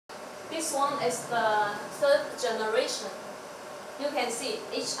This one is the third generation. You can see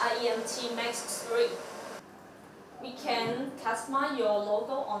HIEMT MAX 3. We can customize your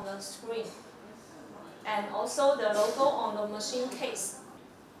logo on the screen and also the logo on the machine case.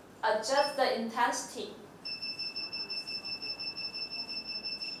 Adjust the intensity.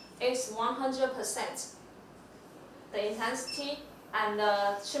 It's 100%. The intensity and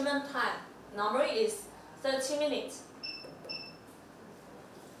the treatment time normally is 30 minutes.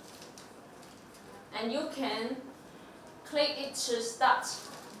 And you can click it to start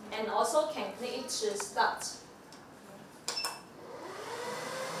and also can click it to start.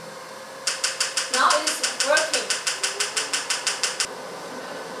 Now it's working.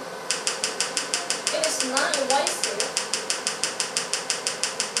 It is non-invasive,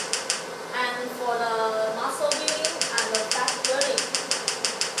 and for the muscle building and the fat burning.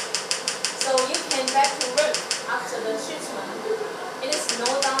 So you can back to work after the treatment. It is no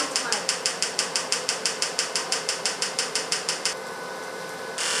downtime.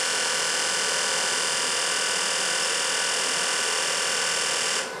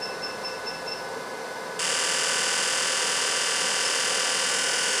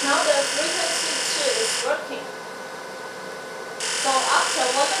 Now the frequency 2 is working. So after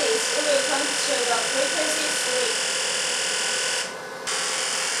 1 minute, it will come to the frequency 3.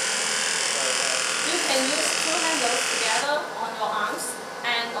 You can use 2 handles together on your arms,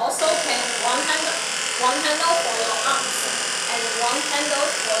 and also can one handle for your arms and one handle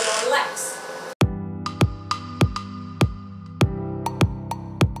for your legs.